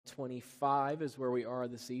25 is where we are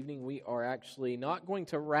this evening. We are actually not going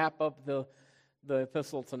to wrap up the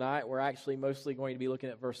epistle tonight. We're actually mostly going to be looking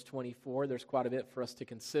at verse 24. There's quite a bit for us to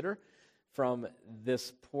consider from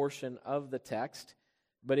this portion of the text.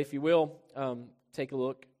 But if you will, take a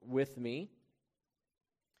look with me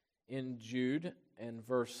in Jude and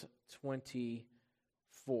verse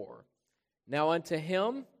 24. Now unto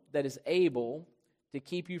him that is able to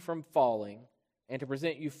keep you from falling and to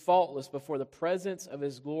present you faultless before the presence of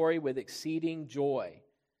his glory with exceeding joy,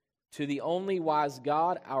 to the only wise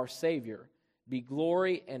God, our Savior, be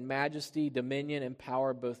glory and majesty, dominion and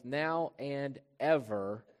power both now and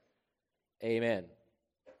ever. Amen.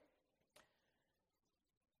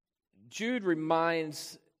 Jude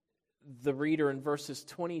reminds the reader in verses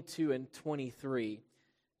 22 and 23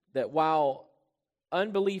 that while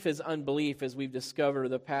unbelief is unbelief, as we've discovered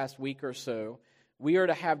the past week or so, we are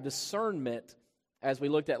to have discernment, as we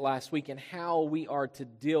looked at last week, in how we are to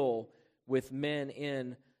deal with men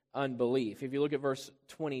in unbelief. If you look at verse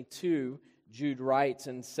 22, Jude writes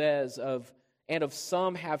and says, And of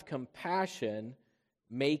some have compassion,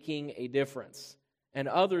 making a difference, and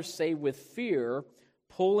others save with fear,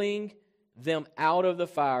 pulling them out of the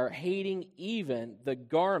fire, hating even the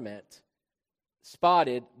garment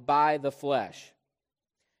spotted by the flesh.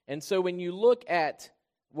 And so when you look at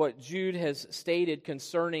what Jude has stated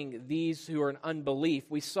concerning these who are in unbelief,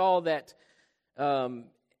 we saw that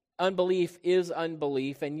unbelief is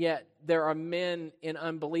unbelief, and yet there are men in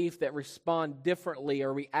unbelief that respond differently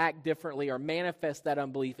or react differently or manifest that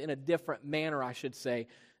unbelief in a different manner, I should say,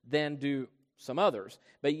 than do some others.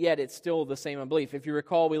 But yet it's still the same unbelief. If you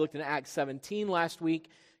recall, we looked in Acts 17 last week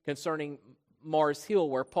concerning Mars Hill,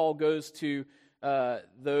 where Paul goes to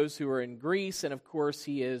those who are in Greece, and of course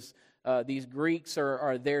he is these Greeks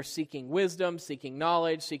are there seeking wisdom, seeking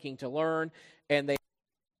knowledge, seeking to learn, and they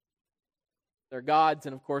their gods,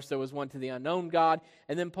 and of course there was one to the unknown God,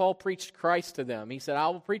 and then Paul preached Christ to them. He said, I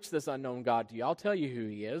will preach this unknown God to you. I'll tell you who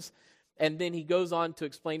he is. And then he goes on to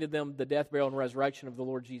explain to them the death, burial, and resurrection of the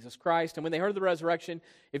Lord Jesus Christ. And when they heard of the resurrection,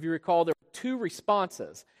 if you recall, there were two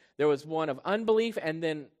responses. There was one of unbelief, and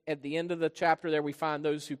then at the end of the chapter there we find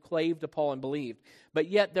those who clave to Paul and believed. But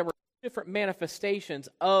yet there were different manifestations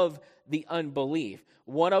of the unbelief.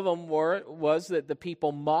 One of them was that the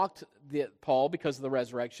people mocked Paul because of the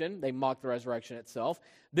resurrection. They mocked the resurrection itself.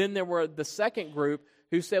 Then there were the second group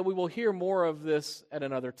who said, we will hear more of this at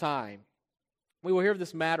another time. We will hear of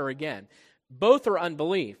this matter again. Both are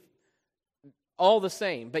unbelief, all the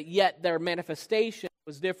same, but yet their manifestation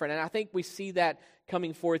was different. And I think we see that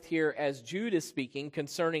coming forth here as Jude is speaking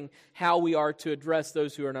concerning how we are to address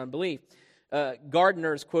those who are in unbelief.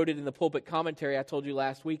 Gardner is quoted in the pulpit commentary I told you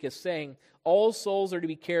last week as saying, all souls are to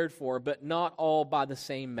be cared for, but not all by the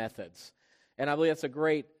same methods. And I believe that's a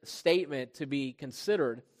great statement to be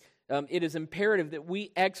considered. It is imperative that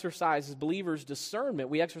we exercise as believers discernment.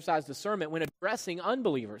 We exercise discernment when addressing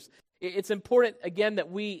unbelievers. It's important, again, that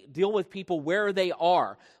we deal with people where they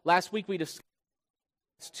are. Last week we discussed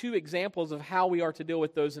two examples of how we are to deal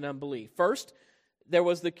with those in unbelief. First, there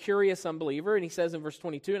was the curious unbeliever, and he says in verse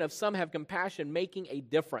 22, and of some have compassion, making a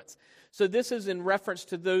difference. So this is in reference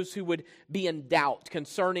to those who would be in doubt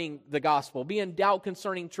concerning the gospel, be in doubt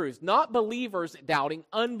concerning truth. Not believers doubting,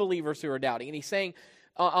 unbelievers who are doubting. And he's saying,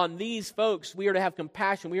 on these folks, we are to have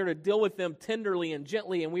compassion. We are to deal with them tenderly and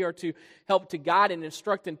gently, and we are to help to guide and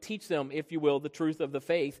instruct and teach them, if you will, the truth of the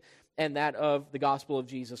faith and that of the gospel of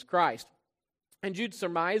Jesus Christ. And Jude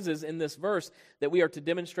surmises in this verse that we are to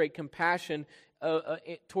demonstrate compassion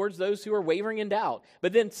towards those who are wavering in doubt.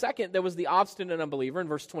 But then second, there was the obstinate unbeliever in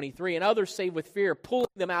verse 23, and others save with fear, pulling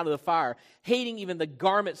them out of the fire, hating even the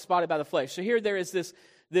garment spotted by the flesh. So here there is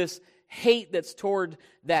this hate that's toward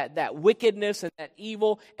that wickedness and that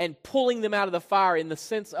evil, and pulling them out of the fire in the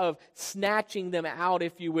sense of snatching them out,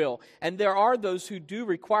 if you will. And there are those who do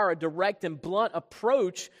require a direct and blunt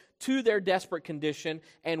approach to their desperate condition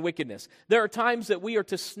and wickedness. There are times that we are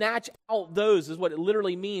to snatch out those, is what it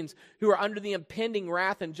literally means, who are under the impending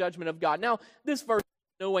wrath and judgment of God. Now, this verse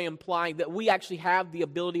is in no way implying that we actually have the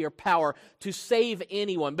ability or power to save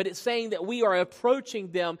anyone, but it's saying that we are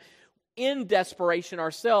approaching them in desperation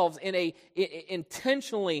ourselves,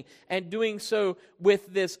 intentionally, and doing so with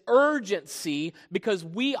this urgency because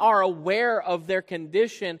we are aware of their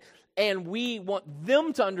condition and we want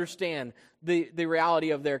them to understand the reality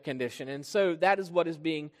of their condition. And so that is what is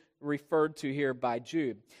being referred to here by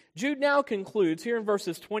Jude. Jude now concludes, here in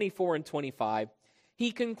verses 24 and 25,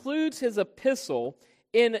 he concludes his epistle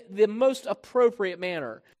in the most appropriate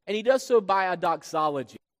manner. And he does so by a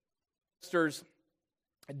doxology.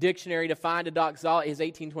 dictionary defined a doxology, his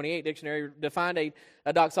 1828 dictionary defined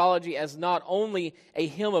a doxology as not only a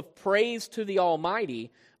hymn of praise to the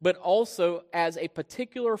Almighty, but also as a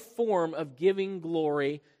particular form of giving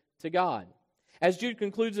glory to God. As Jude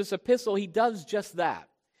concludes this epistle, he does just that.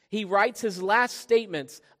 He writes his last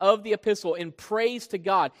statements of the epistle in praise to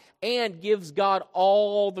God and gives God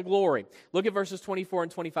all the glory. Look at verses 24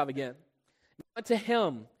 and 25 again. To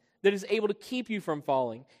him that is able to keep you from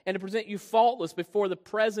falling and to present you faultless before the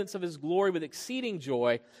presence of his glory with exceeding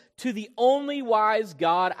joy, to the only wise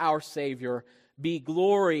God our Savior, be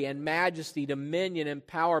glory and majesty, dominion and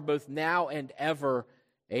power both now and ever.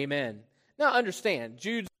 Amen. Now understand,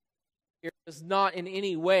 Jude does not in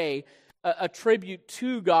any way attribute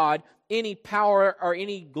to God any power or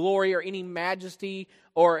any glory or any majesty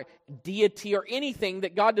or deity or anything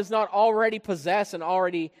that God does not already possess and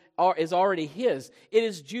is already his. It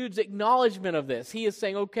is Jude's acknowledgement of this. He is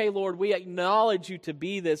saying, okay, Lord, we acknowledge you to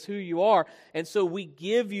be this, who you are, and so we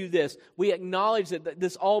give you this. We acknowledge that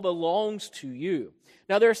this all belongs to you.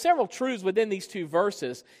 Now, there are several truths within these two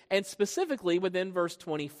verses, and specifically within verse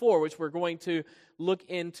 24, which we're going to look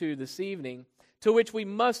into this evening, to which we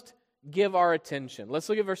must give our attention. Let's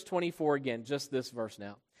look at verse 24 again, just this verse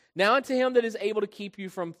now. Now unto him that is able to keep you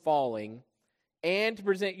from falling and to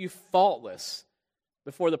present you faultless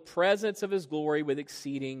before the presence of his glory with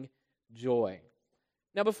exceeding joy.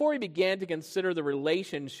 Now, before we begin to consider the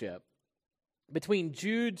relationship between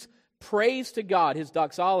Jude's praise to God, his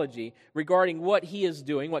doxology, regarding what he is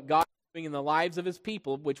doing, what God is doing in the lives of his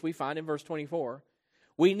people, which we find in verse 24,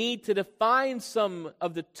 we need to define some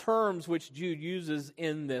of the terms which Jude uses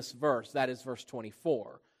in this verse. That is verse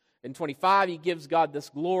 24. In 25, he gives God this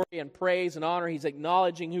glory and praise and honor. He's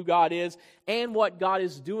acknowledging who God is and what God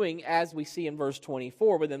is doing, as we see in verse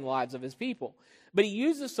 24 within the lives of his people. But he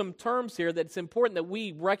uses some terms here that it's important that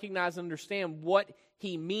we recognize and understand what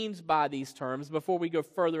he means by these terms before we go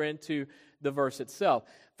further into the verse itself.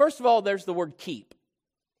 First of all, there's the word keep.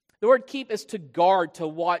 The word keep is to guard, to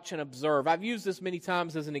watch, and observe. I've used this many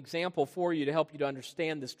times as an example for you to help you to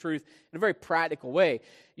understand this truth in a very practical way.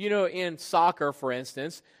 You know, in soccer, for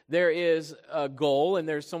instance, there is a goal, and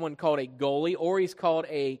there's someone called a goalie, or he's called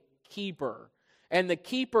a keeper. And the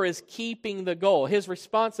keeper is keeping the goal. His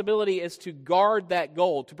responsibility is to guard that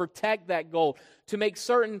goal, to protect that goal, to make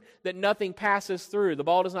certain that nothing passes through, the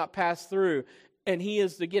ball does not pass through. And he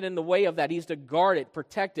is to get in the way of that. He's to guard it,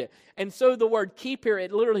 protect it. And so the word keep here,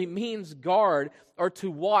 it literally means guard or to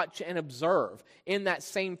watch and observe in that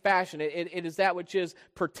same fashion. It is that which is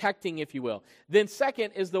protecting, if you will. Then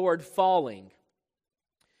second is the word falling.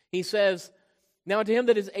 He says, now to him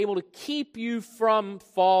that is able to keep you from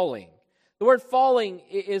falling. The word falling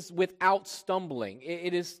is without stumbling.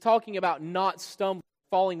 It is talking about not stumbling.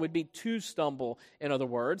 Falling would be to stumble, in other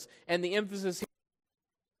words. And the emphasis here,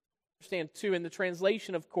 understand too, in the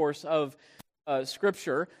translation, of course, of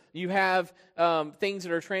Scripture, you have things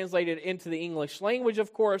that are translated into the English language,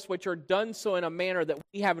 of course, which are done so in a manner that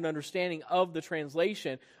we have an understanding of the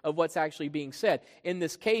translation of what's actually being said. In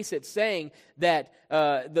this case, it's saying that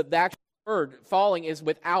the actual word falling is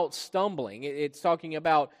without stumbling. It's talking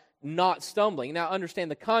about not stumbling. Now,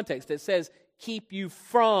 understand the context. It says, keep you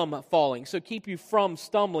from falling. So keep you from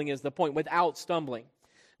stumbling is the point, without stumbling.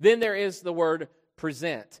 Then there is the word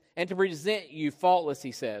present. And to present you faultless,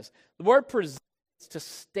 he says. The word present is to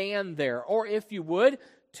stand there, or if you would,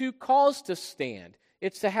 to cause to stand.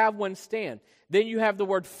 It's to have one stand. Then you have the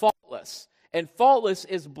word faultless. And faultless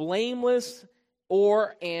is blameless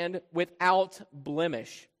and without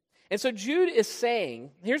blemish. And so Jude is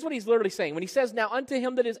saying, here's what he's literally saying. When he says, now unto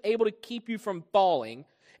him that is able to keep you from falling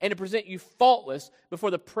and to present you faultless before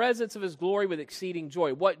the presence of his glory with exceeding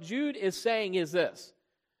joy. What Jude is saying is this.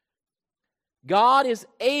 God is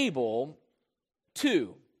able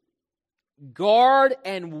to guard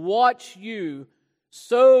and watch you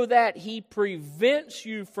so that he prevents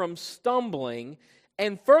you from stumbling.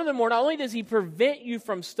 And furthermore, not only does he prevent you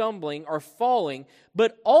from stumbling or falling,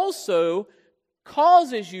 but also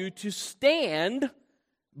causes you to stand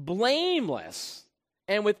blameless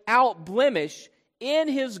and without blemish in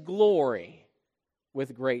his glory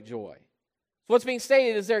with great joy. So what's being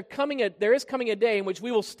stated is there is coming a day in which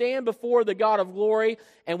we will stand before the God of glory,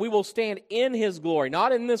 and we will stand in his glory,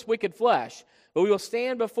 not in this wicked flesh, but we will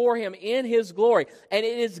stand before him in his glory. And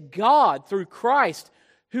it is God, through Christ,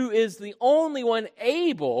 who is the only one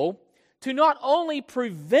able to not only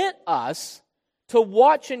prevent us, to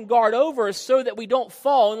watch and guard over us so that we don't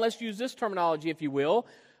fall, and let's use this terminology, if you will,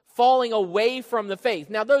 falling away from the faith.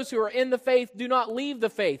 Now, those who are in the faith do not leave the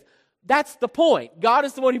faith. That's the point. God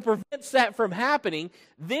is the one who prevents that from happening.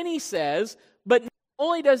 Then he says, but not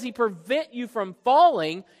only does He prevent you from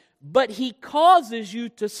falling, but He causes you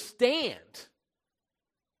to stand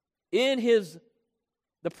in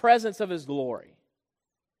the presence of His glory.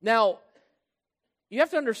 Now, you have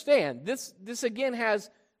to understand, this again has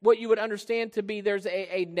what you would understand to be there's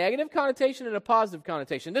a negative connotation and a positive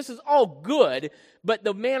connotation. This is all good, but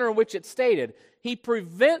the manner in which it's stated. He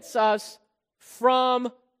prevents us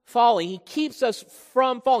from falling. He keeps us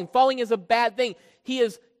from falling. Falling is a bad thing. He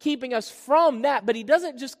is keeping us from that, but He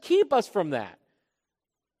doesn't just keep us from that.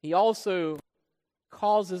 He also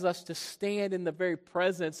causes us to stand in the very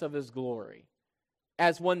presence of His glory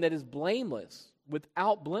as one that is blameless,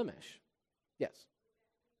 without blemish. Yes.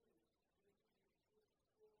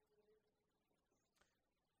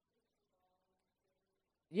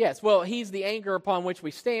 Yes, well, He's the anchor upon which we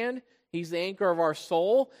stand. He's the anchor of our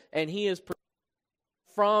soul, and He is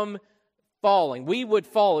from falling. We would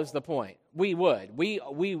fall is the point. We would.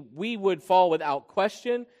 We would fall without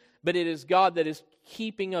question, but it is God that is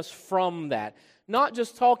keeping us from that. Not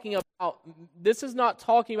just talking about, this is not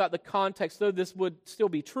talking about the context, though this would still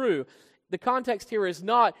be true. The context here is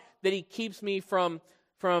not that He keeps me from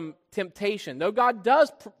temptation, though God does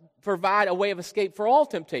provide a way of escape for all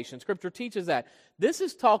temptation. Scripture teaches that. This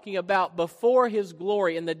is talking about before His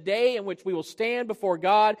glory, in the day in which we will stand before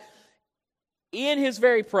God in His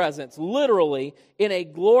very presence, literally in a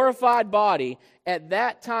glorified body at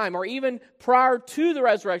that time, or even prior to the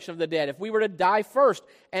resurrection of the dead. If we were to die first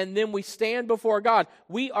and then we stand before God,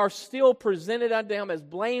 we are still presented unto Him as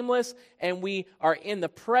blameless, and we are in the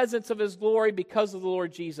presence of His glory because of the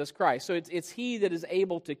Lord Jesus Christ. So it's He that is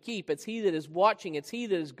able to keep. It's He that is watching. It's He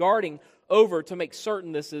that is guarding over to make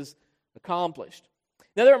certain this is accomplished.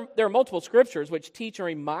 Now, there are multiple scriptures which teach and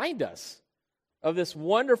remind us of this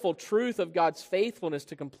wonderful truth of God's faithfulness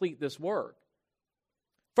to complete this work.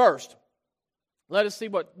 First, let us see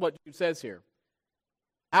what Jude says here.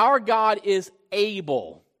 Our God is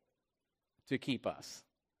able to keep us.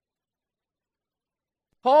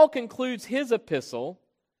 Paul concludes his epistle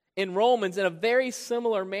in Romans in a very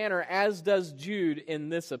similar manner as does Jude in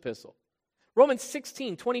this epistle. Romans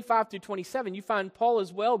 16, 25 through 27, you find Paul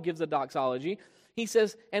as well gives a doxology. He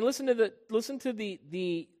says, and listen to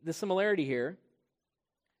the similarity here.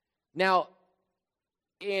 Now,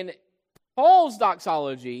 in Paul's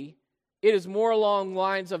doxology, it is more along the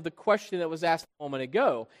lines of the question that was asked a moment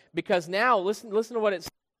ago. Because now, listen to what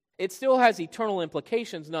it still has eternal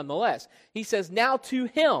implications nonetheless. He says, now to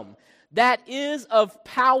Him that is of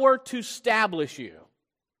power to establish you,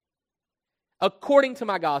 according to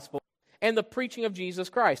my gospel, and the preaching of Jesus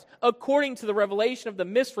Christ, according to the revelation of the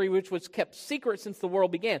mystery which was kept secret since the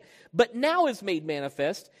world began, but now is made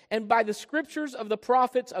manifest, and by the scriptures of the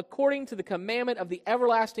prophets, according to the commandment of the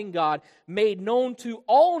everlasting God, made known to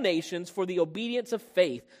all nations for the obedience of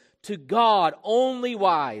faith. To God only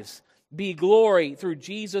wise be glory through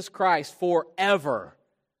Jesus Christ forever.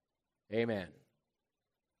 Amen.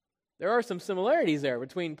 There are some similarities there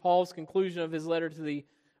between Paul's conclusion of his letter to the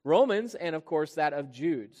Romans and, of course, that of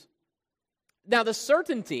Jude's. Now, the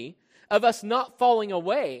certainty of us not falling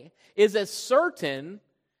away is as certain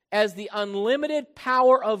as the unlimited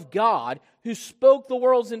power of God who spoke the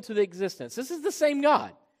worlds into existence. This is the same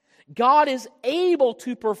God. God is able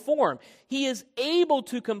to perform. He is able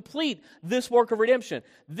to complete this work of redemption.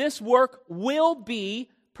 This work will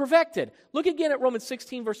be perfected. Look again at Romans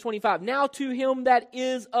 16, verse 25. Now to Him that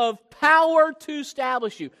is of power to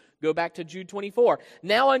establish you. Go back to Jude 24.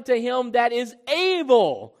 Now unto Him that is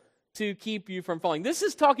able to keep you from falling. This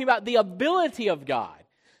is talking about the ability of God.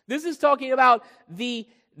 This is talking about the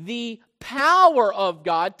power of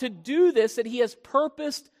God to do this that He has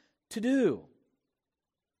purposed to do.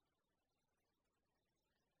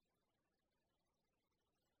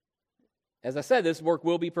 As I said, this work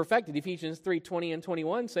will be perfected. Ephesians 3:20 and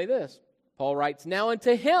 21 say this. Paul writes, now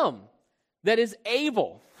unto Him that is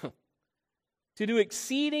able to do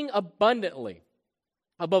exceeding abundantly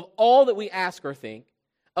above all that we ask or think,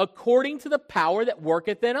 according to the power that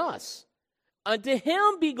worketh in us. Unto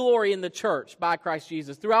Him be glory in the church by Christ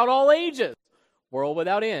Jesus throughout all ages, world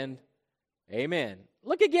without end. Amen.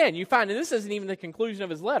 Look again, you find, and this isn't even the conclusion of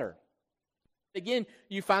his letter. Again,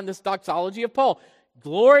 you find this doxology of Paul.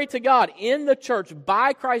 Glory to God in the church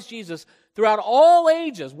by Christ Jesus throughout all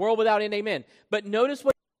ages, world without end. Amen. But notice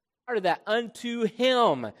what part of that. Unto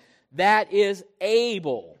Him that is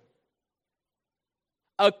able,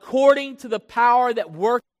 according to the power that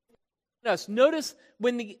works in us. Notice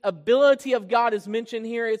when the ability of God is mentioned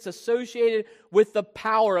here, it's associated with the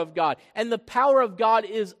power of God. And the power of God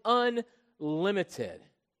is unlimited.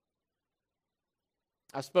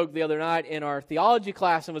 I spoke the other night in our theology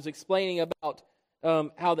class and was explaining about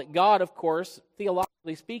how that God, of course, theologically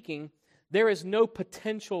speaking, there is no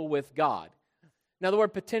potential with God. Now, the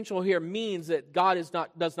word potential here means that God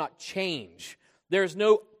does not change. There's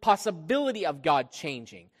no possibility of God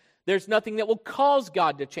changing. There's nothing that will cause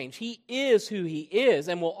God to change. He is who He is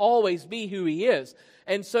and will always be who He is.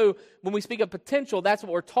 And so when we speak of potential, that's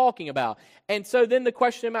what we're talking about. And so then the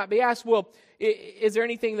question might be asked, well, is there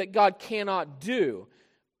anything that God cannot do?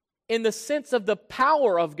 In the sense of the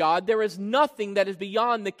power of God, there is nothing that is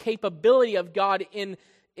beyond the capability of God in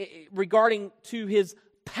regarding to His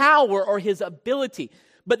power or His ability.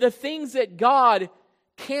 But the things that God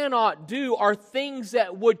cannot do are things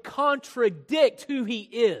that would contradict who He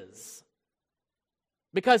is.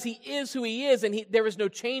 Because He is who He is, and there is no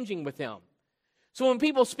changing with Him. So when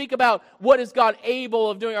people speak about what is God able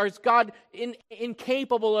of doing, or is God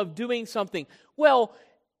incapable of doing something, well,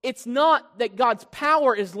 it's not that God's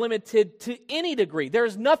power is limited to any degree. There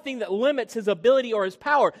is nothing that limits His ability or His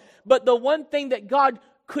power. But the one thing that God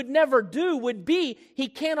could never do would be, He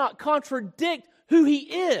cannot contradict who He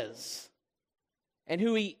is. And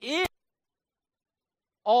who He is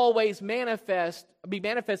always be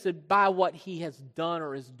manifested by what He has done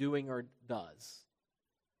or is doing or does.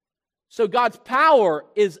 So God's power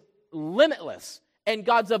is limitless, and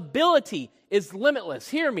God's ability is limitless.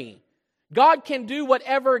 Hear me. God can do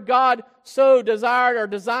whatever God so desired or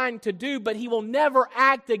designed to do, but He will never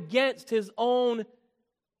act against His own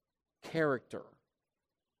character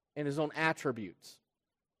and His own attributes,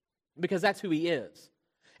 because that's who He is.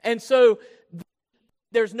 And so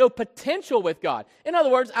there's no potential with God. In other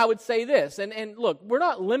words, I would say this, and look, we're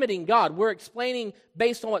not limiting God. We're explaining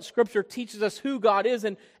based on what Scripture teaches us who God is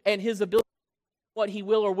and His ability, what He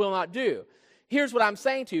will or will not do. Here's what I'm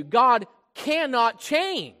saying to you. God cannot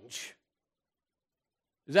change.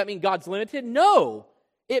 Does that mean God's limited? No.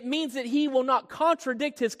 It means that He will not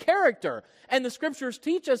contradict His character. And the Scriptures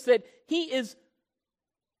teach us that He is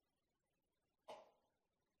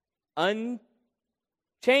unchanging.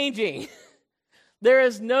 There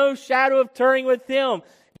is no shadow of turning with Him.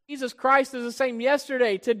 Jesus Christ is the same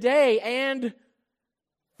yesterday, today, and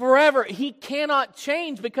forever. He cannot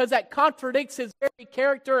change because that contradicts His very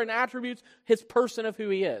character and attributes, His person of who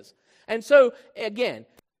He is. And so, again,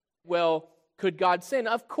 well, could God sin?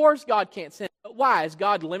 Of course God can't sin. But why? Is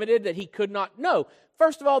God limited that He could not? No.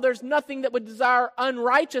 First of all, there's nothing that would desire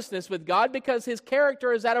unrighteousness with God because His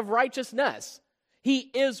character is that of righteousness.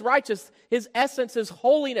 He is righteous. His essence is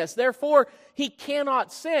holiness. Therefore, He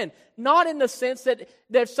cannot sin. Not in the sense that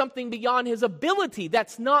there's something beyond His ability.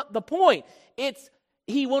 That's not the point. It's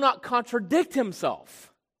He will not contradict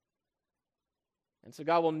Himself. And so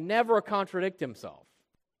God will never contradict Himself.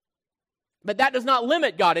 But that does not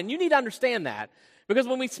limit God, and you need to understand that. Because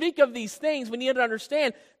when we speak of these things, we need to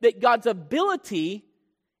understand that God's ability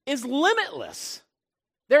is limitless.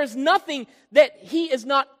 There is nothing that He is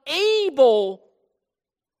not able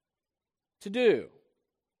to do.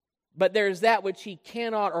 But there is that which He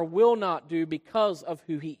cannot or will not do because of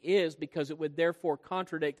who He is, because it would therefore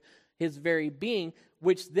contradict His very being,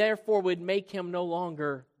 which therefore would make Him no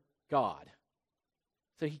longer God.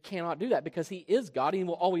 So He cannot do that because He is God. He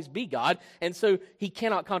will always be God. And so He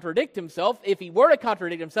cannot contradict Himself. If He were to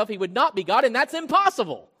contradict Himself, He would not be God, and that's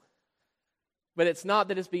impossible. But it's not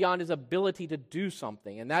that it's beyond His ability to do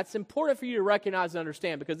something. And that's important for you to recognize and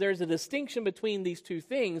understand, because there's a distinction between these two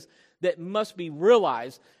things that must be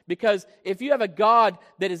realized. Because if you have a God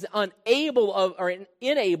that is unable or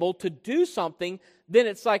unable to do something, then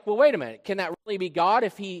it's like, well, wait a minute. Can that really be God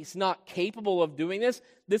if He's not capable of doing this?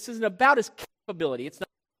 This isn't about His capability. It's not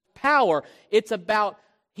power. It's about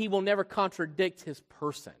He will never contradict His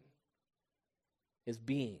person, His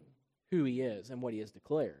being, who He is, and what He has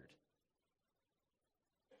declared.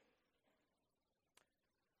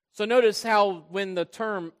 So notice how when the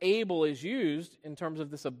term able is used in terms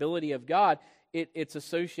of this ability of God, it's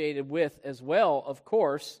associated with as well, of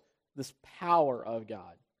course, this power of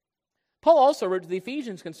God. Paul also wrote to the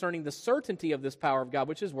Ephesians concerning the certainty of this power of God,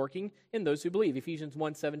 which is working in those who believe. Ephesians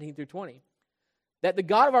 1:17-20. That the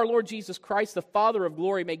God of our Lord Jesus Christ, the Father of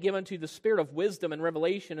glory, may give unto you the spirit of wisdom and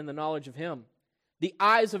revelation in the knowledge of Him, the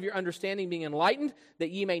eyes of your understanding being enlightened,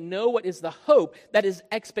 that ye may know what is the hope, that is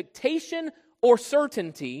expectation or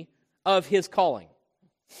certainty of His calling,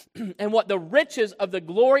 and what the riches of the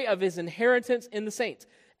glory of His inheritance in the saints,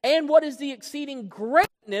 and what is the exceeding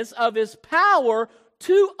greatness of His power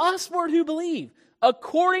to usward who believe,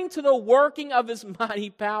 according to the working of His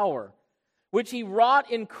mighty power, which He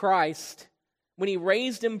wrought in Christ, when He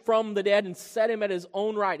raised Him from the dead and set Him at His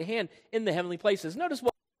own right hand in the heavenly places. Notice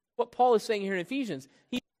what Paul is saying here in Ephesians.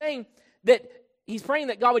 He's saying that he's praying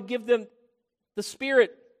that God would give them the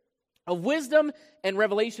spirit of wisdom and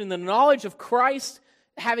revelation, the knowledge of Christ,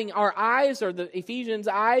 having our eyes, or the Ephesians'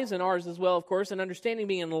 eyes, and ours as well, of course, and understanding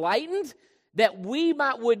being enlightened, that we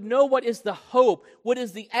would know what is the hope, what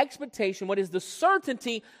is the expectation, what is the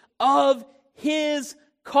certainty of His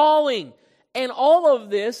calling. And all of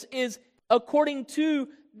this is according to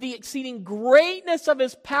the exceeding greatness of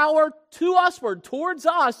His power to usward, towards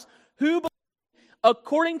us, who believe,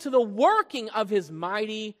 according to the working of His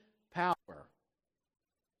mighty power.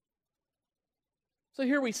 So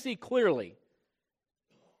here we see clearly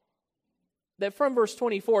that from verse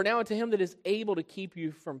 24, now unto Him that is able to keep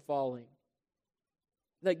you from falling.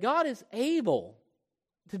 That God is able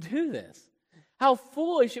to do this. How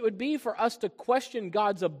foolish it would be for us to question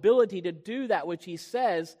God's ability to do that which He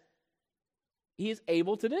says He is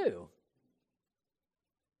able to do.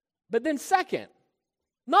 But then second,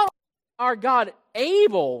 not only are God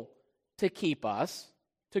able to keep us,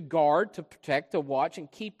 to guard, to protect, to watch,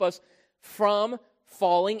 and keep us from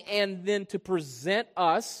falling, and then to present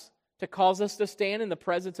us, to cause us to stand in the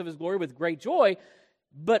presence of His glory with great joy,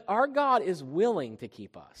 but our God is willing to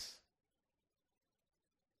keep us.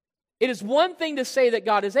 It is one thing to say that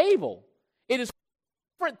God is able. It is a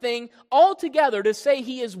different thing altogether to say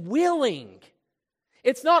He is willing.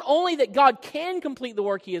 It's not only that God can complete the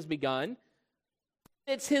work He has begun,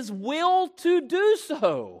 it's His will to do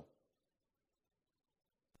so.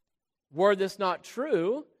 Were this not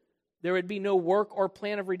true, there would be no work or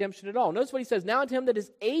plan of redemption at all. Notice what He says, now unto Him that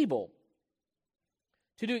is able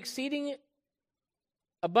to do exceeding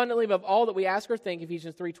abundantly above all that we ask or think,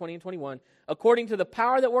 Ephesians 3:20 and 21, according to the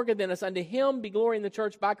power that worketh in us, unto Him be glory in the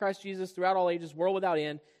church by Christ Jesus throughout all ages, world without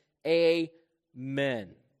end. Amen.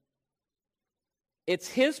 It's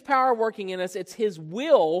His power working in us. It's His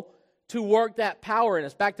will to work that power in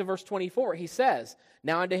us. Back to verse 24, He says,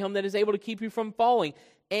 now unto Him that is able to keep you from falling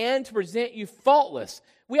and to present you faultless.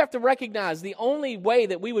 We have to recognize the only way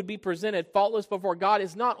that we would be presented faultless before God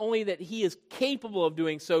is not only that He is capable of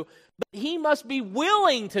doing so, but He must be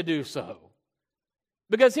willing to do so.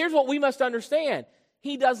 Because here's what we must understand.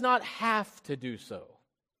 He does not have to do so.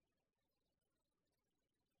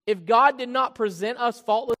 If God did not present us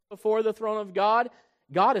faultless before the throne of God,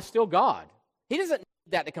 God is still God. He doesn't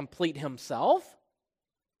need that to complete Himself.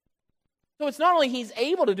 So it's not only He's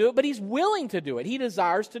able to do it, but He's willing to do it. He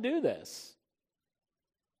desires to do this.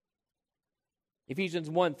 Ephesians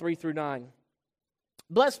 1:3-9.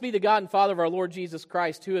 Blessed be the God and Father of our Lord Jesus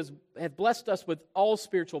Christ, who has blessed us with all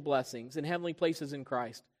spiritual blessings in heavenly places in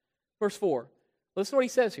Christ. Verse 4. Listen to what He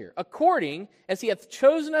says here. According as He hath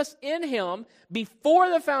chosen us in Him before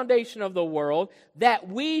the foundation of the world, that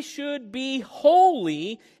we should be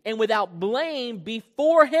holy and without blame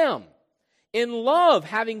before Him. In love,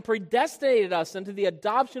 having predestinated us unto the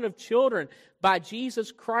adoption of children by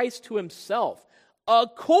Jesus Christ to Himself.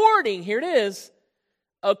 According, here it is,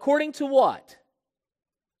 according to what?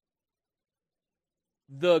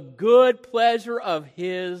 The good pleasure of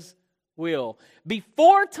His will.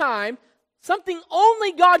 Before time, something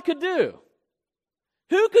only God could do.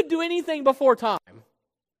 Who could do anything before time?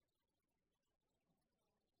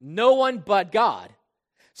 No one but God.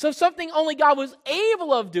 So something only God was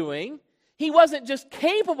able of doing, He wasn't just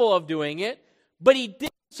capable of doing it, but He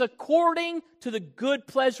did this according to the good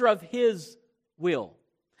pleasure of His will.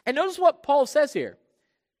 And notice what Paul says here.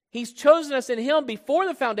 He's chosen us in Him before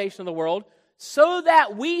the foundation of the world so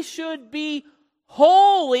that we should be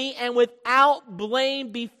holy and without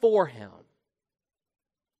blame before Him.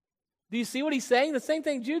 Do you see what he's saying? The same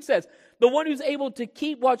thing Jude says. The one who's able to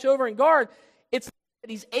keep, watch over, and guard, it's not that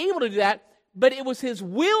He's able to do that, but it was His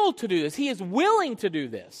will to do this. He is willing to do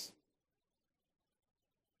this.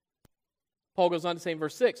 Paul goes on to say in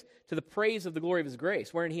verse 6, to the praise of the glory of His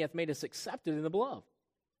grace, wherein He hath made us accepted in the beloved,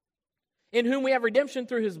 in whom we have redemption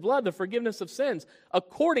through His blood, the forgiveness of sins,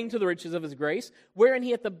 according to the riches of His grace, wherein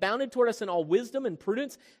He hath abounded toward us in all wisdom and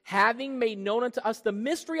prudence, having made known unto us the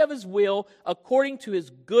mystery of His will, according to His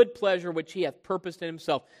good pleasure, which He hath purposed in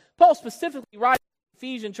Himself. Paul specifically writes to the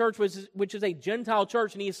Ephesian church, which is a Gentile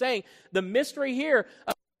church, and he is saying the mystery here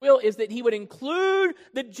of His will is that He would include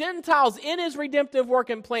the Gentiles in His redemptive work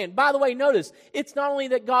and plan. By the way, notice, it's not only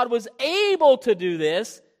that God was able to do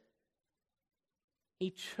this, He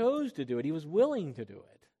chose to do it. He was willing to do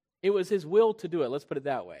it. It was His will to do it. Let's put it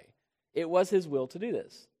that way. It was His will to do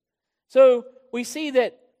this. So we see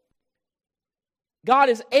that God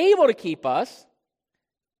is able to keep us,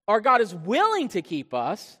 or God is willing to keep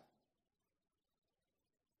us.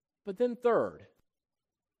 But then third,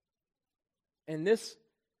 and this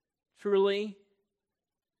truly,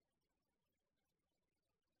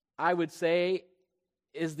 I would say,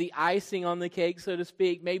 is the icing on the cake, so to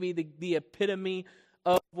speak, maybe the epitome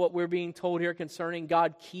of what we're being told here concerning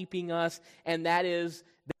God keeping us, and that is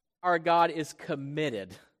that our God is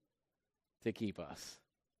committed to keep us.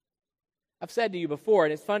 I've said to you before,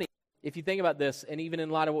 and it's funny, if you think about this, and even in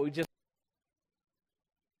light of what we just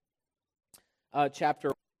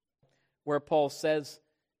chapter where Paul says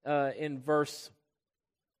in verse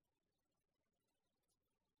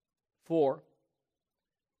 4,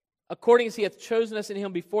 according as he hath chosen us in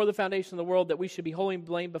him before the foundation of the world, that we should be holy and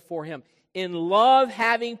blameless before him, in love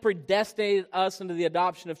having predestinated us unto the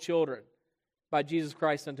adoption of children by Jesus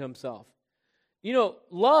Christ unto himself. You know,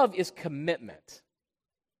 love is commitment.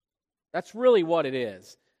 That's really what it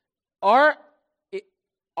is. Are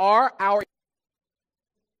our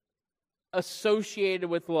associated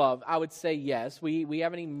with love? I would say yes. We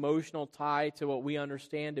have an emotional tie to what we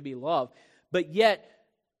understand to be love. But yet,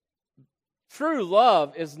 true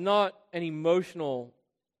love is not an emotional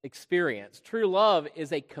experience. True love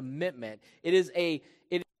is a commitment. It is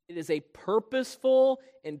a purposeful,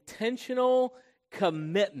 intentional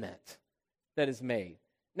commitment that is made.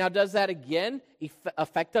 Now, does that again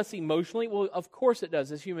affect us emotionally? Well, of course it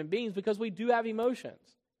does as human beings, because we do have emotions.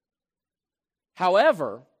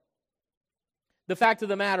 However, the fact of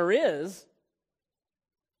the matter is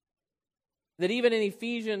that even in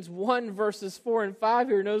Ephesians 1 verses 4 and 5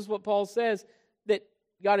 here, notice what Paul says, that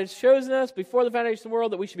God has chosen us before the foundation of the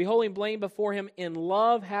world that we should be holy and blameless before him, in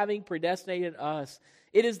love having predestinated us.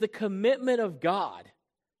 It is the commitment of God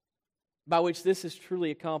by which this is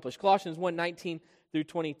truly accomplished. Colossians 1:19 through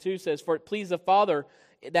 22 says, for it pleased the Father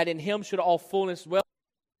that in him should all fullness dwell,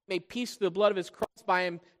 made peace through the blood of his cross, by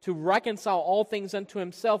him to reconcile all things unto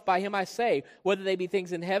himself. By him I say, whether they be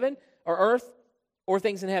things in heaven or earth or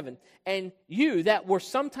things in heaven. And you that were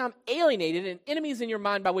sometime alienated and enemies in your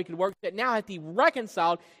mind by wicked works, that now hath he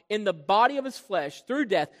reconciled in the body of his flesh through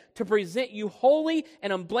death, to present you holy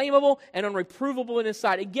and unblameable and unreprovable in his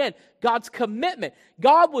sight. Again, God's commitment.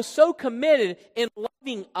 God was so committed in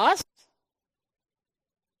loving us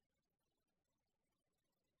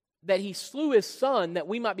that he slew his son that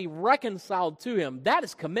we might be reconciled to him. That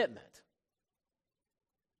is commitment.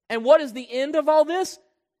 And what is the end of all this?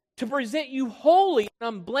 To present you holy and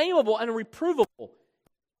unblameable and unreprovable.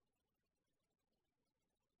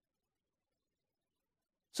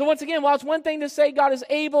 So once again, while it's one thing to say God is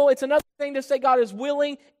able, it's another thing to say God is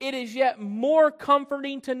willing, it is yet more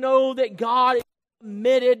comforting to know that God is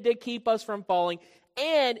committed to keep us from falling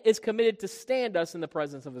and is committed to stand us in the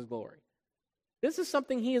presence of his glory. This is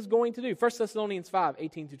something he is going to do. 1 Thessalonians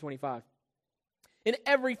 5:18-25. In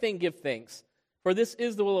everything give thanks, for this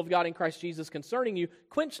is the will of God in Christ Jesus concerning you.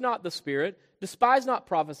 Quench not the spirit, despise not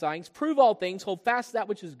prophesying, prove all things, hold fast that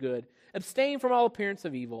which is good, abstain from all appearance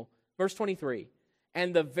of evil. Verse 23.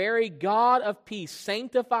 And the very God of peace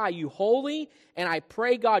sanctify you wholly, and I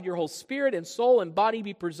pray God your whole spirit and soul and body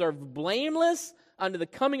be preserved blameless unto the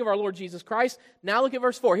coming of our Lord Jesus Christ. Now look at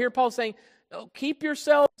verse 4. Here Paul's saying, keep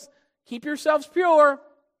yourselves pure.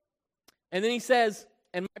 And then he says,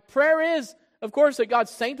 and my prayer is, of course, that God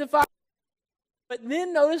sanctify. But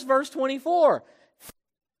then notice verse 24.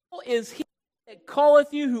 Faithful is he that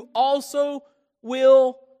calleth you, who also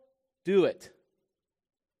will do it.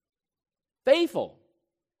 Faithful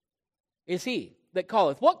is he that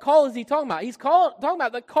calleth. What call is he talking about? He's talking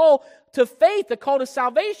about the call to faith, the call to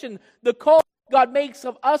salvation, the call God makes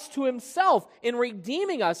of us to himself in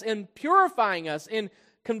redeeming us, in purifying us, in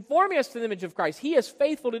conforming us to the image of Christ. He is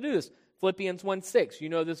faithful to do this. Philippians 1:6, you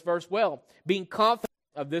know this verse well. Being confident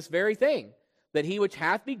of this very thing, that he which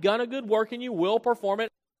hath begun a good work in you will perform it.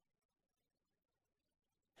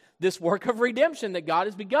 This work of redemption that God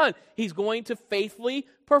has begun, he's going to faithfully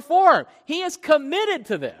perform. He is committed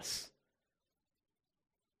to this.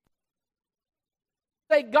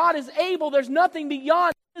 Say God is able, there's nothing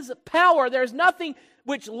beyond his power. There's nothing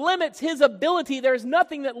which limits his ability. There's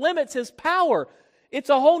nothing that limits his power. It's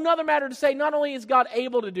a whole nother matter to say not only is God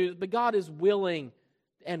able to do this, but God is willing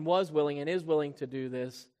and was willing and is willing to do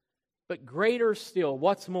this. But greater still,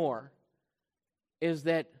 what's more, is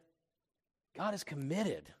that God is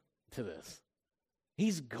committed to this.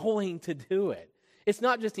 He's going to do it. It's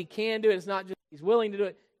not just he can do it. It's not just he's willing to do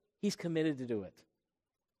it. He's committed to do it.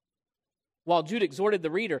 While Jude exhorted the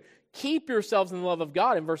reader, keep yourselves in the love of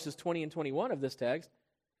God in verses 20 and 21 of this text.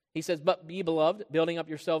 He says, but ye beloved, building up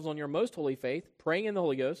yourselves on your most holy faith, praying in the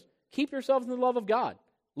Holy Ghost, keep yourselves in the love of God,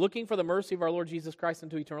 looking for the mercy of our Lord Jesus Christ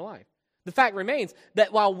unto eternal life. The fact remains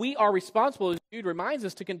that while we are responsible, as Jude reminds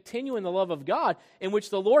us, to continue in the love of God, in which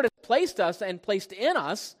the Lord has placed us and placed in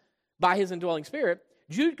us by his indwelling Spirit,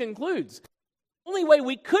 Jude concludes, the only way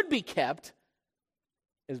we could be kept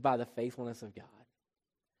is by the faithfulness of God.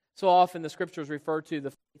 So often the Scriptures refer to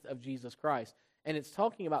the faith of Jesus Christ. And it's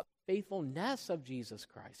talking about the faithfulness of Jesus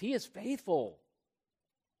Christ. He is faithful.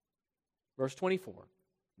 Verse 24,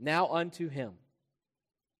 now unto him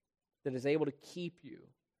that is able to keep you,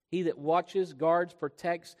 he that watches, guards,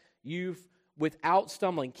 protects you without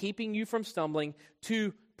stumbling, keeping you from stumbling,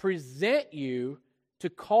 to present you, to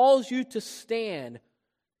cause you to stand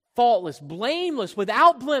faultless, blameless,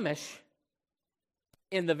 without blemish,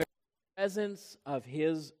 in the very presence of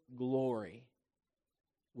his glory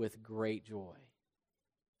with great joy.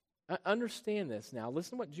 Understand this now.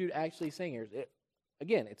 Listen to what Jude actually is saying here.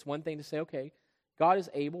 Again, it's one thing to say, okay, God is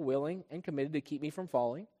able, willing, and committed to keep me from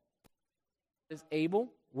falling. He is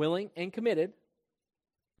able, willing, and committed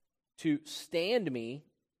to stand me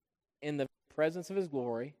in the presence of his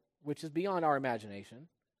glory, which is beyond our imagination.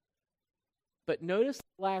 But notice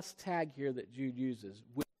the last tag here that Jude uses,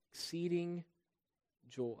 with exceeding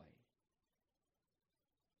joy.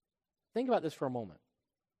 Think about this for a moment.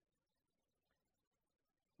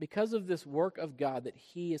 Because of this work of God that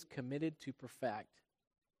he is committed to perfect,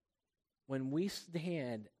 when we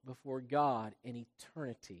stand before God in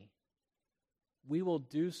eternity, we will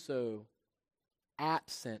do so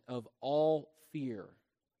absent of all fear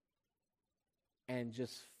and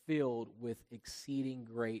just filled with exceeding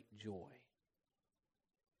great joy.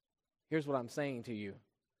 Here's what I'm saying to you.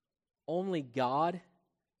 Only God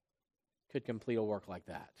could complete a work like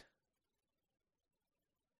that.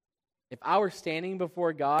 If I were standing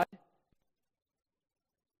before God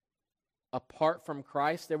apart from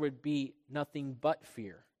Christ, there would be nothing but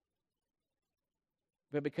fear.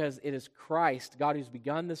 But because it is Christ, God who's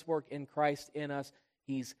begun this work in Christ in us,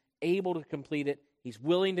 he's able to complete it, he's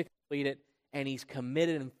willing to complete it, and he's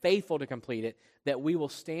committed and faithful to complete it, that we will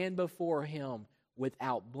stand before him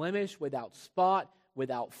without blemish, without spot,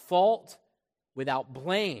 without fault, without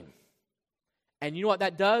blame. And you know what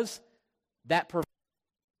that does? That provides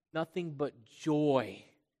nothing but joy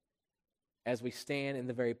as we stand in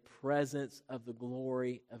the very presence of the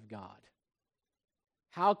glory of God.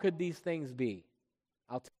 How could these things be?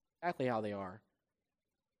 I'll tell you exactly how they are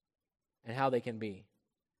and how they can be.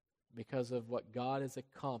 Because of what God has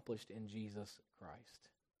accomplished in Jesus Christ.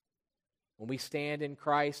 When we stand in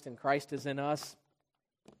Christ and Christ is in us,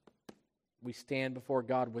 we stand before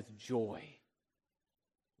God with joy,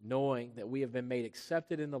 knowing that we have been made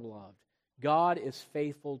accepted in the beloved. God is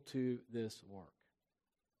faithful to this work.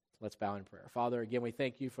 Let's bow in prayer. Father, again, we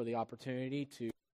thank you for the opportunity to